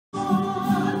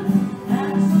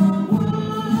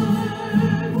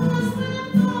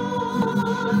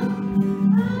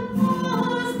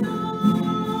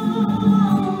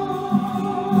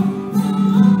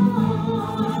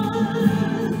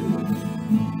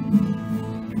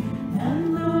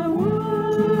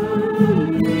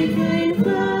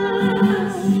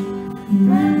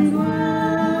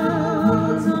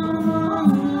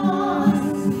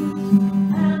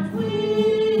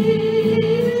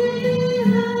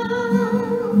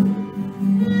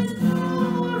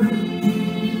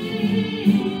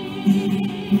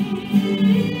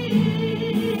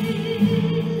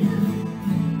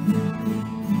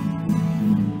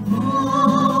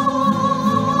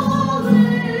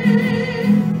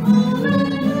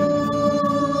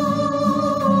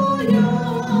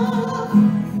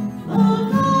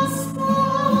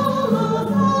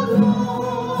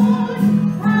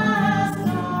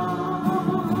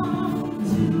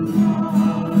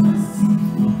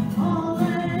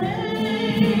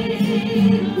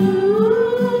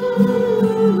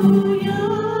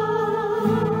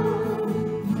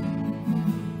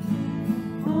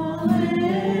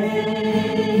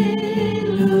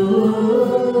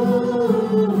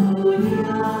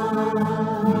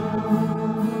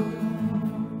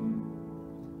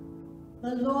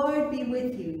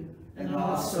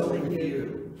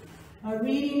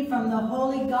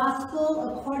Holy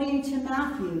Gospel according to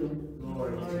Matthew.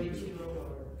 Glory to you,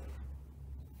 Lord.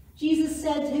 Jesus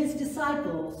said to his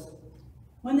disciples,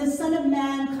 "When the Son of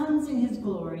Man comes in his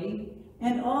glory,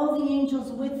 and all the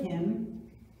angels with him,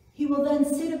 he will then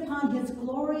sit upon his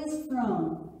glorious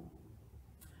throne.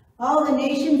 All the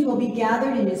nations will be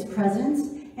gathered in his presence,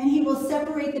 and he will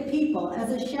separate the people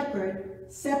as a shepherd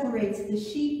separates the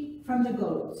sheep from the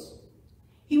goats.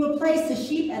 He will place the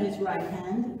sheep at his right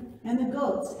hand and the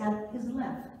goats at his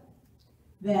left.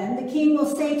 Then the king will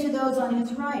say to those on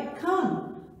his right,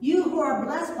 'Come, you who are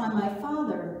blessed by my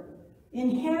Father,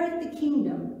 inherit the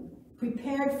kingdom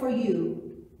prepared for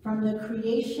you from the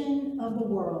creation of the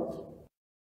world.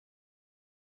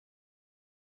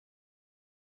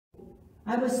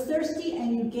 I was thirsty,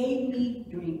 and you gave me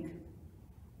drink.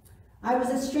 I was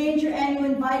a stranger, and you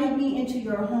invited me into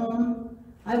your home.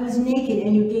 I was naked,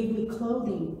 and you gave me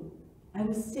clothing. I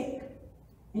was sick,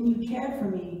 and you cared for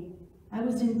me. I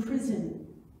was in prison,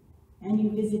 and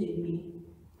you visited me.'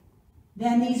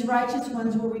 Then these righteous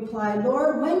ones will reply,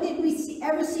 'Lord, when did we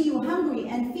ever see you hungry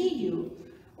and feed you,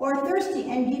 or thirsty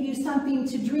and give you something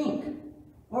to drink,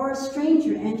 or a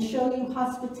stranger and show you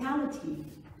hospitality,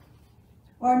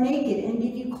 or naked and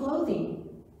give you clothing?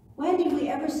 When did we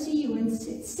ever see you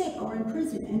sick or in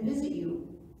prison and visit you?'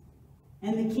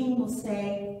 And the king will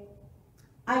say,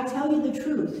 'I tell you the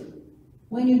truth.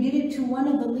 When you did it to one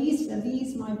of the least of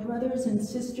these, my brothers and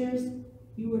sisters,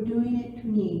 you were doing it to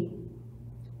me.'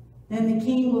 Then the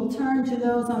king will turn to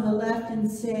those on the left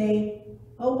and say,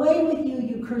 'Away with you,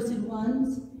 you cursed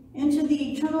ones, into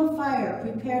the eternal fire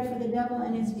prepared for the devil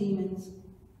and his demons.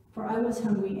 For I was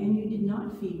hungry, and you did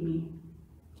not feed me.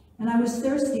 And I was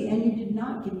thirsty, and you did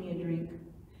not give me a drink.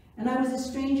 And I was a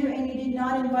stranger, and you did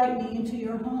not invite me into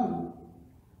your home.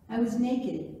 I was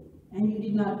naked, and you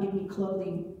did not give me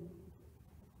clothing.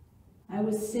 I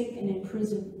was sick and in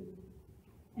prison,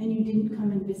 and you didn't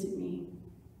come and visit me.'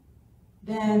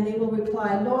 Then they will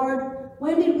reply, 'Lord,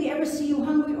 when did we ever see you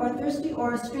hungry or thirsty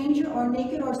or a stranger or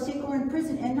naked or sick or in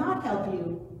prison and not help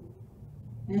you?'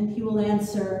 And he will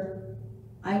answer,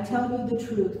 'I tell you the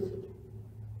truth.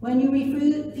 When you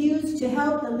refuse to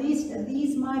help the least of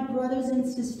these my brothers and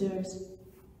sisters,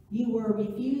 you were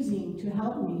refusing to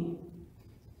help me.'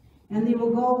 And they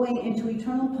will go away into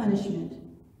eternal punishment,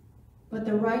 but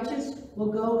the righteous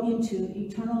will go into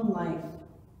eternal life."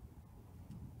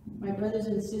 My brothers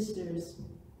and sisters,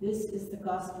 this is the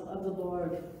gospel of the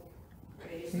Lord.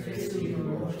 Praise to you,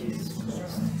 Lord Jesus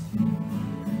Christ.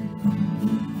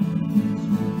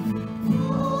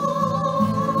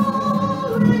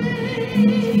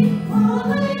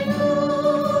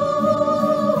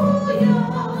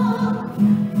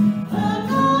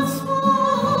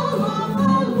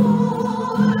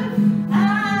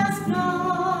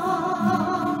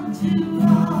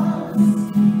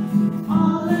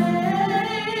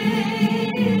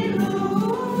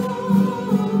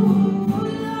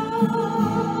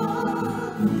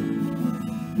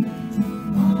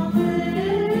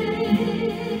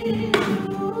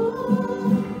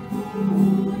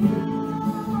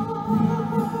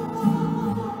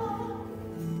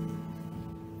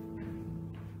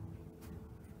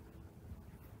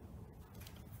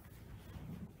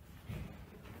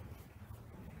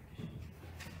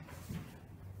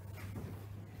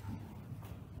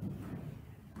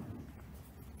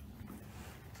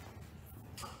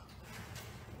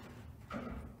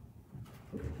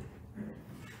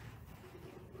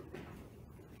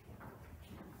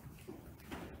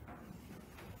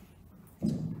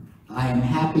 I am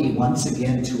happy once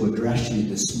again to address you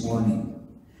this morning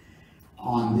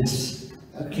on this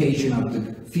occasion of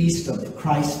the Feast of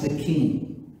Christ the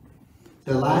King,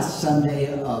 the last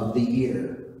Sunday of the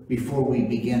year before we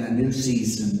begin a new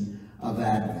season of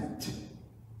Advent.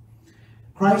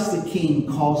 Christ the King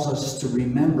calls us to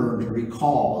remember and to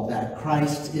recall that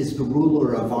Christ is the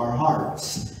ruler of our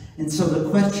hearts. And so the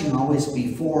question always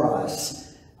before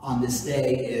us on this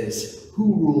day is,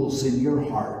 who rules in your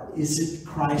heart? Is it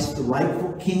Christ the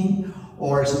rightful King,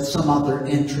 or is it some other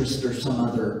interest or some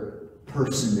other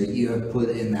person that you have put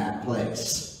in that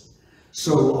place?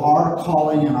 So our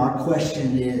calling and our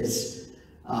question is,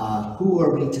 who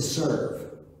are we to serve?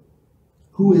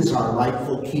 Who is our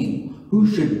rightful King? Who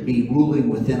should be ruling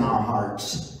within our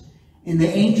hearts? In the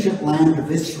ancient land of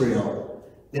Israel,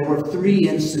 there were three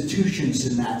institutions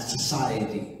in that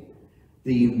society.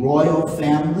 The royal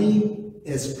family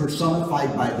is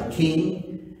personified by the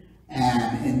king,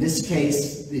 and in this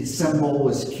case, the symbol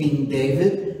was King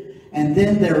David. And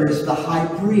then there is the high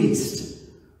priest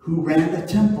who ran the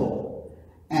temple,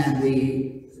 and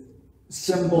the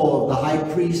symbol of the high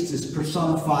priest is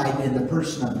personified in the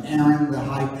person of Aaron, the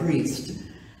high priest.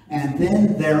 And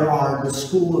then there are the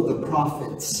school of the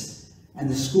prophets. And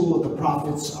the school of the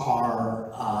prophets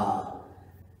are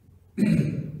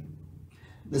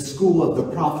the school of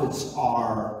the prophets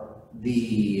are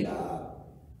the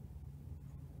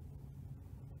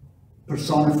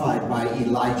personified by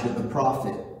Elijah the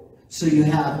prophet. So you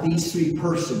have these three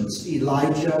persons,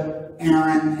 Elijah,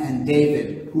 Aaron, and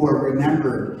David, who are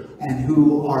remembered and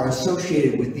who are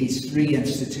associated with these three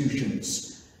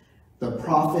institutions: the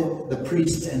prophet, the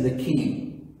priest, and the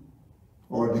king,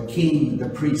 or the king, the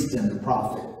priest, and the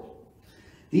prophet.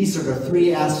 These are the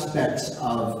three aspects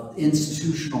of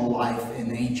institutional life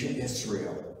in ancient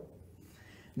Israel.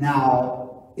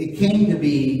 Now, it came to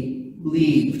be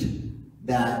believed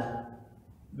that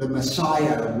the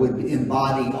Messiah would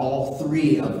embody all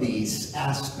three of these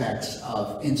aspects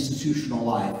of institutional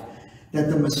life, that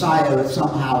the Messiah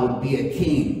somehow would be a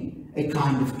king, a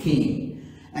kind of king,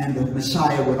 and the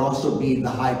Messiah would also be the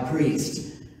high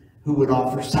priest who would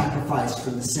offer sacrifice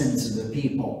for the sins of the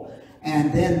people.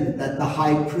 And then that the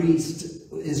high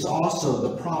priest is also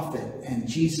the prophet, and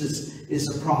Jesus is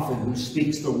a prophet who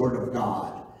speaks the word of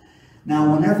God.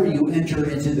 Now, whenever you enter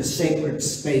into the sacred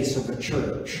space of a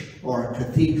church or a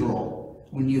cathedral,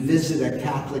 when you visit a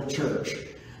Catholic church,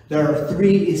 there are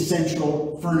three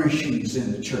essential furnishings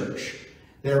in the church.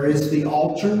 There is the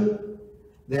altar,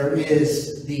 there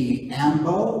is the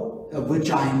ambo, of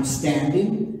which I am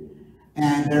standing,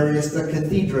 and there is the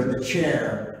cathedra, the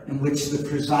chair, in which the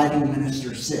presiding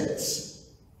minister sits.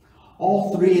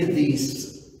 All three of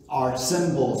these are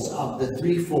symbols of the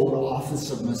threefold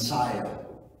office of Messiah.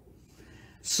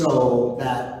 So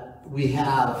that we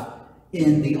have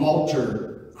in the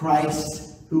altar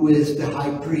Christ, who is the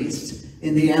high priest.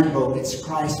 In the ambo, it's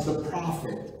Christ the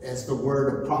prophet, as the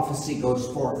word of prophecy goes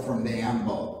forth from the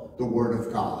ambo, the word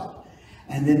of God.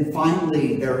 And then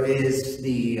finally, there is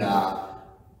the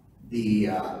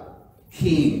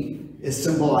king is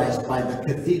symbolized by the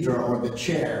cathedra, or the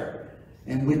chair,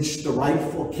 in which the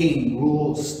rightful king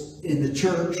rules in the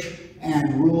church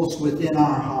and rules within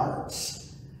our hearts.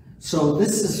 So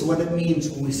this is what it means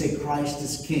when we say Christ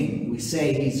is king. We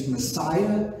say he's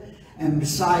Messiah, and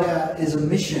Messiah is a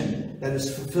mission that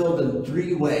is fulfilled in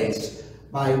three ways: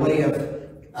 by way of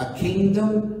a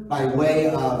kingdom, by way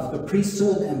of the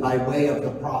priesthood, and by way of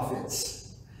the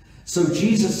prophets. So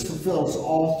Jesus fulfills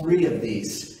all three of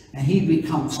these, and he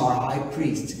becomes our high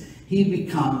priest. He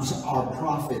becomes our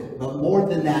prophet, but more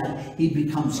than that, he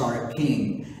becomes our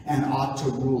king and ought to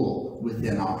rule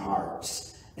within our hearts.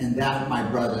 And that, my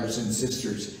brothers and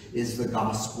sisters, is the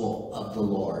gospel of the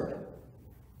Lord.